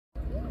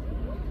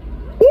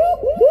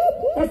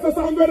That's the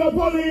sound of the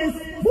police.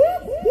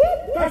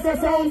 That's the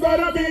sound of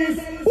the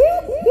beast.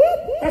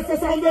 That's the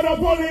sound of the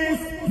police.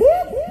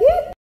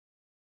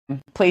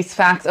 Police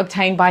facts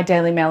obtained by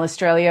Daily Mail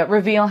Australia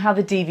reveal how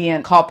the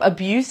deviant cop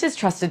abused his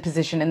trusted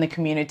position in the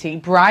community,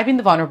 bribing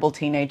the vulnerable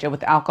teenager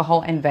with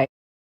alcohol and vape.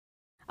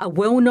 A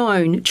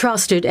well-known,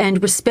 trusted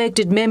and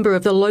respected member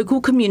of the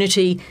local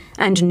community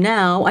and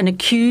now an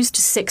accused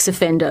sex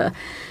offender.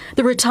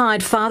 The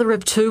retired father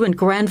of two and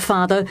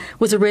grandfather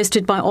was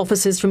arrested by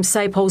officers from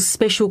SAPOL's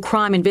Special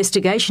Crime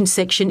Investigation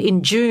Section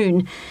in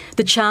June.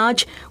 The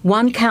charge,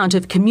 one count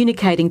of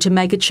communicating to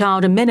make a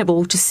child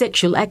amenable to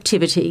sexual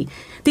activity.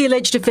 The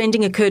alleged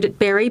offending occurred at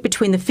Berry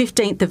between the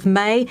 15th of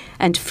May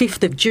and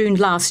 5th of June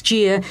last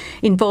year,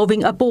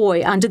 involving a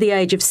boy under the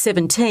age of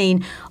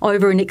 17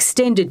 over an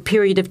extended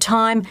period of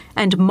time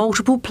and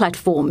multiple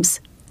platforms.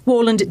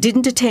 Warland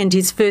didn't attend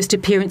his first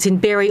appearance in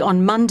Berry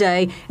on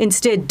Monday,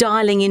 instead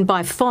dialling in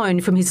by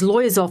phone from his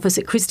lawyer's office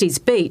at Christie's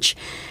Beach,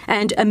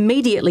 and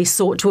immediately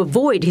sought to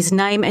avoid his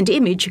name and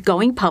image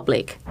going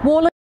public.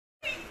 Warland...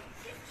 He's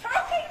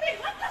choking me!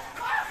 What the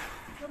fuck?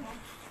 Come on.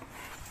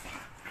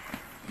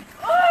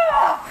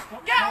 Oh,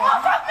 get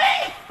off of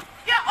me!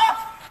 Get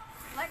off!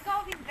 Let go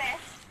of his vest.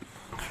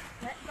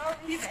 Let go of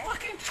his He's vest.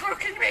 fucking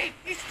choking me!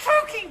 He's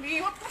choking me!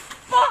 What the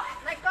fuck?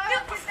 Let go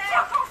Get of the his vest.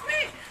 fuck off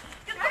me!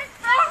 Get the Don't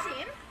fuck! touch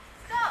him.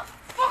 Stop.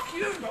 Fuck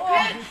you,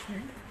 bitch!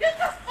 Get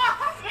the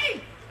fuck off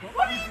me!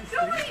 What are you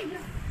doing?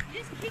 You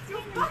just kicked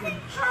You're him. fucking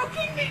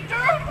choking me,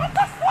 dude! What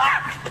the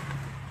fuck?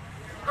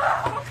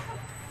 Oh,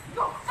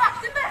 you're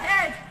fucked in the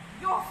head!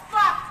 You're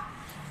fucked!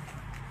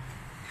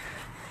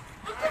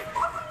 What the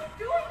fuck are you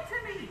doing to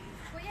me?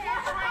 Well, yeah,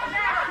 What have I calm done?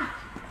 down.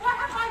 What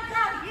have I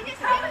done? You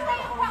just tell me kicked what me.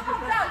 the fuck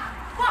I've done.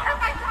 What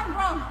have I done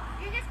wrong?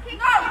 You just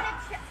kicked No. him in the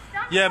chest.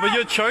 Yeah, but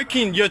you're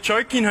choking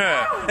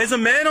her. There's a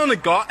man on a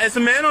girl, and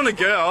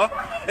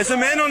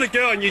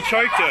you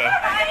choked her.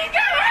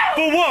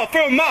 For what?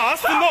 For a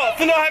mask? For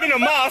not having a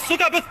mask?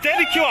 Look how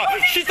pathetic you are.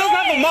 She doesn't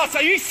have a mask.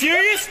 Are you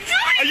serious?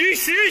 Are you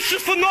serious?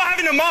 Just for not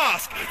having a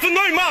mask? For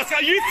no mask?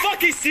 Are you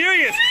fucking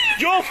serious?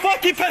 You're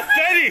fucking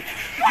pathetic.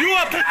 You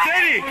are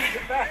pathetic.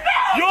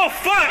 You're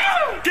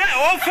fucked. Get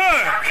off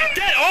her.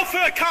 Get off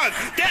her, cunt.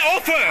 Get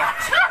off her.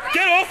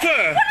 Get off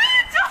her.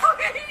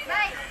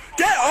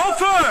 Get off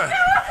her.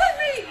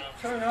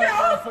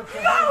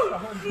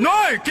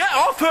 No, get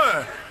off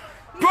her!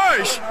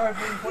 Bro!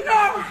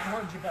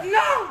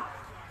 No!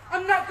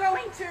 I'm not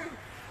going to!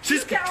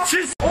 She's...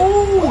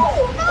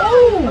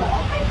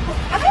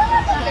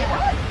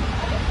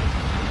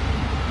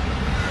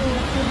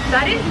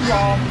 That is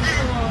wrong.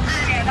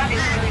 Yeah, that is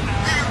really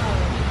bad.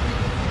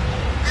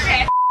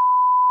 Yeah.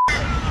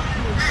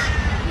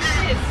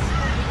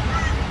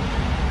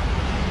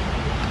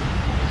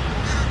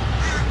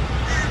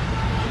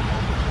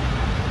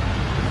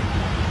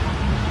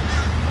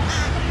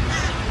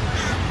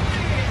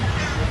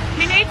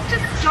 He needs to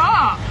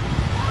stop.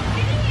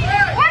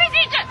 What is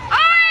he doing?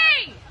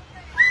 Oi!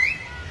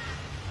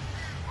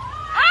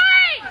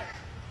 Oi!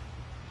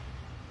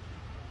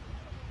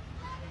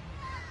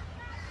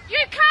 You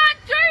can't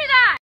do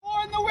that!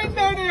 Wind the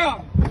window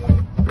down!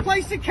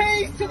 Place the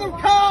keys to the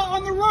car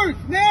on the roof,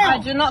 now! I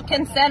do not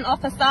consent,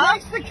 officer.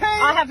 Place the keys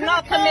I have to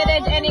not the car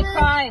committed on the any roof,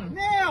 crime.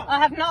 Now! I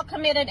have not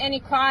committed any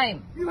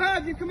crime. You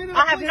committed a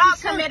I have police not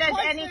pursuit. committed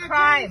Place any their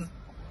crime. keys.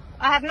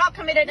 I have not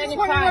committed any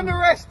Put it crime. under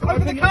arrest.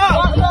 Open the car.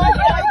 What laws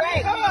did I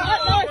break? Open the car.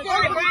 What laws did I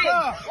Open the break?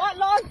 car. What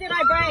laws did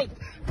I break?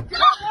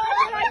 What laws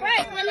did I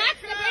break? Relax,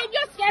 Naveen.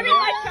 You're scaring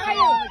my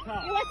child.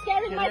 You are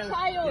scaring my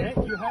child.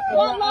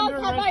 What laws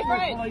have I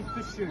break?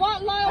 What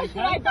laws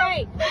did I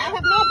break? I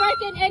have not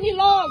broken any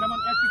laws.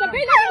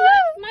 Sabrina,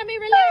 relax. Mommy,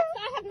 relax.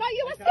 I have not.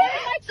 You are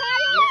scaring my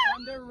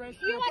child.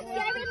 You are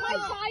scaring my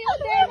child.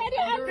 They're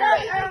already under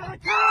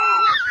arrest.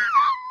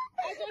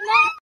 I do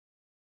not.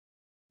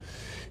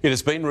 It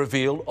has been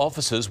revealed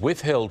officers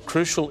withheld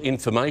crucial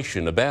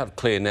information about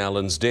Claire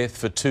Nowlan's death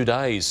for 2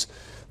 days.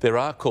 There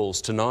are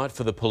calls tonight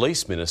for the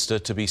police minister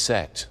to be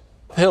sacked.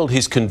 Upheld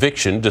his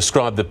conviction,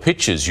 described the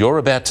pictures you're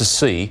about to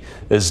see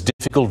as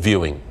difficult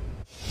viewing.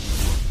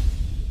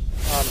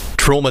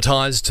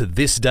 Traumatised to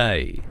this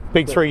day.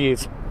 Big 3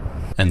 years.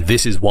 And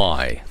this is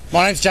why.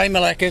 My name's Jay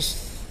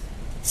Malakis.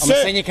 I'm a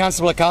senior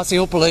constable at Castle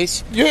Hill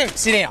Police. Yeah.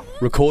 Sit down.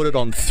 Recorded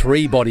on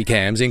 3 body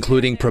cams,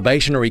 including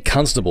probationary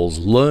constables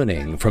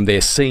learning from their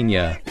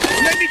senior.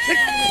 Let me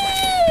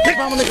kick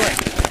mum on the ground.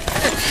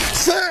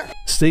 Sir!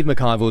 Steve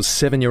McIvor's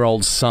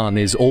 7-year-old son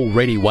is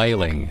already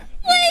wailing.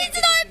 Please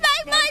don't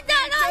make my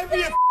dad up.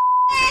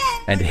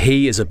 And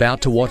he is about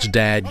to watch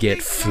Dad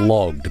get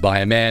flogged by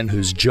a man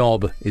whose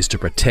job is to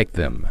protect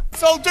them.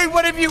 So I'll do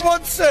whatever you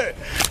want, sir.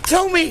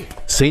 Tell me.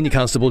 Senior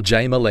Constable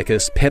Jay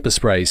Malekis pepper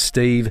sprays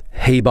Steve.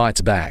 He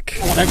bites back.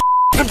 Oh,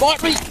 don't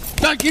bite me.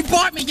 Don't you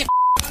bite me, you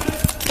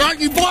Don't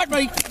you bite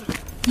me.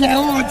 Yeah,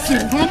 all right,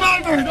 sir.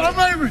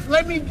 I'm over it.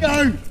 Let me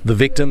go. The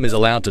victim is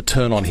allowed to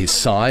turn on his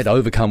side,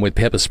 overcome with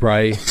pepper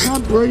spray.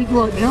 Can't breathe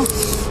right now.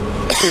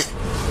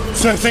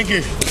 Sir, thank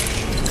you.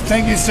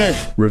 Thank you, sir.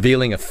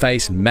 Revealing a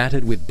face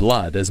matted with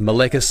blood as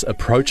Malekis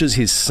approaches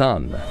his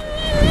son.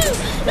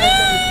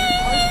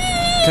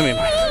 Come here,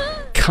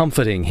 mate.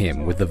 Comforting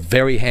him with the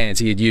very hands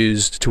he had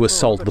used to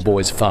assault the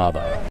boy's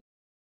father.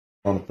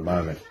 On at the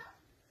moment.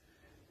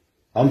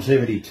 I'm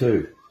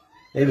 72.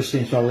 Ever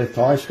since I left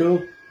high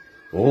school,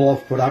 all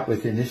I've put up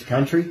with in this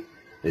country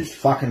is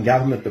fucking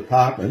government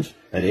departments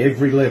at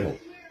every level.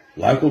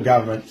 Local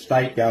government,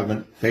 state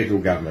government, federal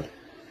government.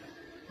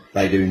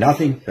 They do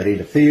nothing but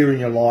interfere in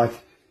your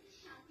life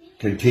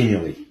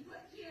continually.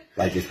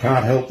 They just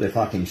can't help their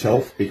fucking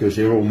self because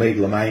they're all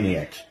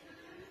megalomaniacs.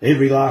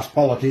 Every last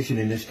politician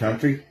in this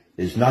country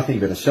is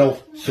nothing but a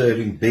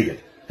self-serving bigot.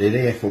 They're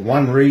there for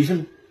one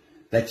reason,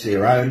 that's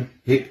their own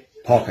hip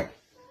pocket.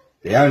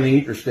 The only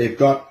interest they've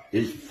got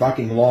is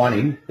fucking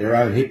lining their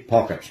own hip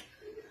pockets.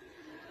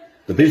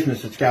 The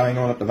business that's going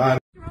on at the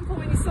moment...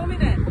 When you saw me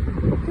then?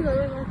 Because I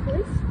went like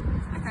this.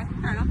 Okay,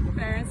 fair enough.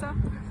 Fair answer.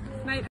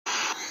 Mate.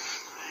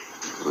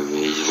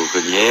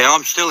 Yeah,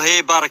 I'm still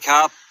here,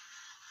 Buttercup.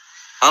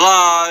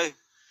 Hello?